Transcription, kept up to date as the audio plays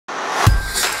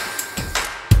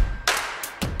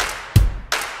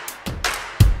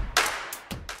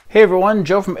Hey everyone,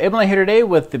 Joe from AbleNet here today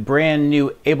with the brand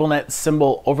new AbleNet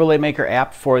Symbol Overlay Maker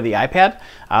app for the iPad.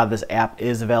 This app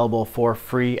is available for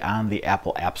free on the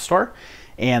Apple App Store.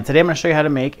 And today I'm going to show you how to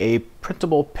make a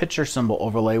printable picture symbol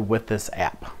overlay with this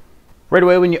app. Right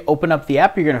away when you open up the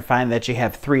app, you're going to find that you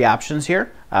have three options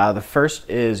here. The first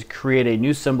is create a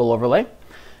new symbol overlay.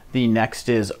 The next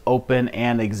is open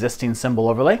an existing symbol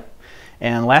overlay.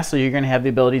 And lastly, you're going to have the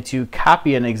ability to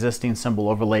copy an existing symbol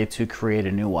overlay to create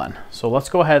a new one. So let's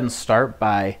go ahead and start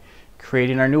by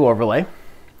creating our new overlay.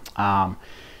 You're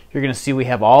going to see we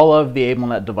have all of the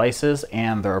AbleNet devices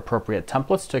and their appropriate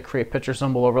templates to create picture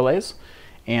symbol overlays.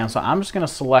 And so I'm just going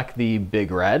to select the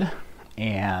big red,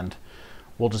 and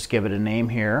we'll just give it a name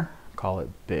here. Call it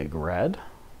Big Red.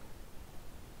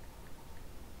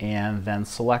 And then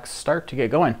select Start to get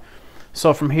going.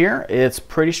 So from here, it's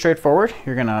pretty straightforward.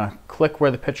 You're going to click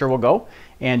where the picture will go,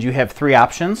 and you have three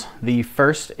options. The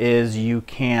first is you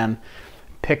can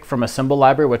pick from a symbol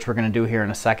library, which we're going to do here in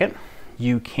a second.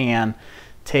 You can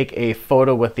take a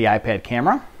photo with the iPad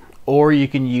camera, or you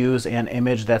can use an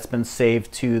image that's been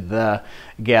saved to the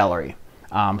gallery.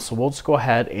 So we'll just go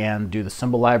ahead and do the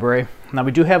symbol library. Now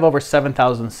we do have over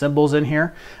 7,000 symbols in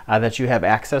here that you have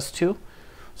access to.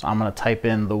 So I'm going to type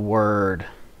in the word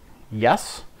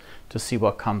yes to see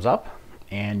what comes up,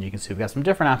 and you can see we've got some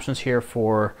different options here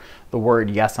for the word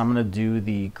yes. I'm going to do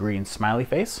the green smiley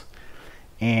face,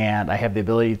 and I have the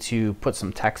ability to put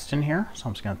some text in here, so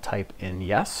I'm just going to type in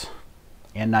yes.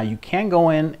 And now you can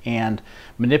go in and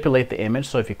manipulate the image.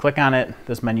 So if you click on it,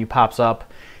 this menu pops up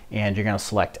and you're going to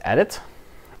select edit,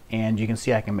 and you can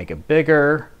see I can make it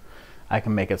bigger, I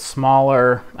can make it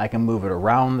smaller, I can move it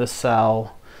around the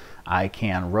cell, I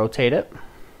can rotate it.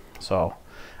 So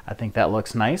I think that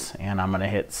looks nice, and I'm going to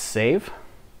hit save,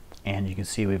 and you can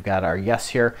see we've got our yes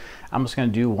here. I'm just going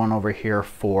to do one over here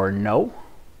for no,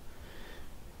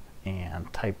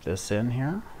 and type this in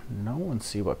here, no, and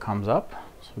see what comes up.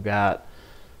 So we've got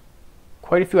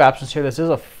quite a few options here. This is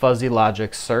a fuzzy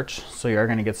logic search, so you are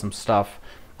going to get some stuff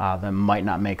that might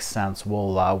not make sense.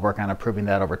 We'll work on improving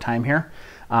that over time here.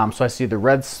 So I see the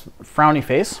red frowny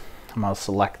face. I'm going to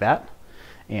select that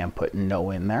and put no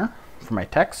in there for my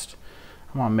text.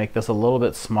 I want to make this a little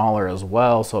bit smaller as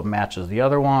well so it matches the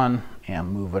other one,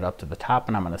 and move it up to the top,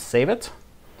 and I'm going to save it.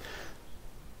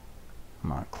 I'm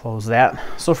going to close that.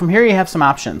 So from here you have some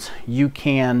options. You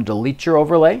can delete your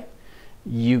overlay.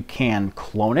 You can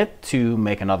clone it to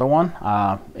make another one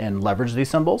and leverage these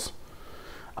symbols.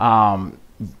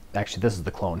 Actually, this is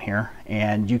the clone here.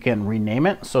 And you can rename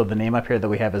it. So the name up here that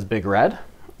we have is Big Red.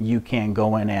 You can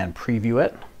go in and preview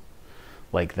it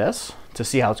like this to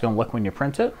see how it's going to look when you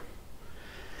print it.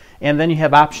 And then you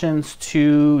have options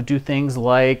to do things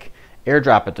like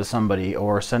airdrop it to somebody,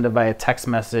 or send it via text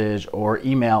message or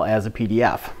email as a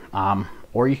PDF.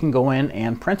 Or you can go in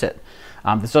and print it.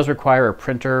 This does require a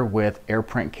printer with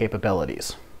AirPrint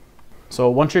capabilities. So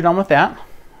once you're done with that,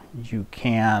 you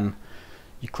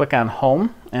click on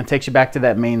home, and it takes you back to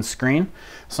that main screen.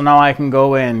 So now I can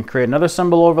go and create another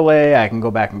symbol overlay. I can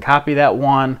go back and copy that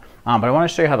one, but I want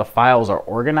to show you how the files are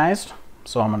organized.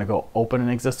 So I'm going to go open an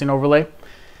existing overlay.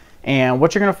 And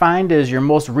what you're going to find is your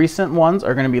most recent ones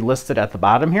are going to be listed at the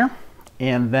bottom here.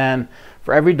 And then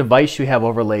for every device you have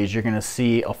overlays, you're going to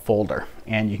see a folder.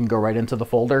 And you can go right into the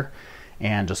folder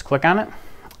and just click on it,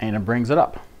 and it brings it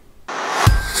up.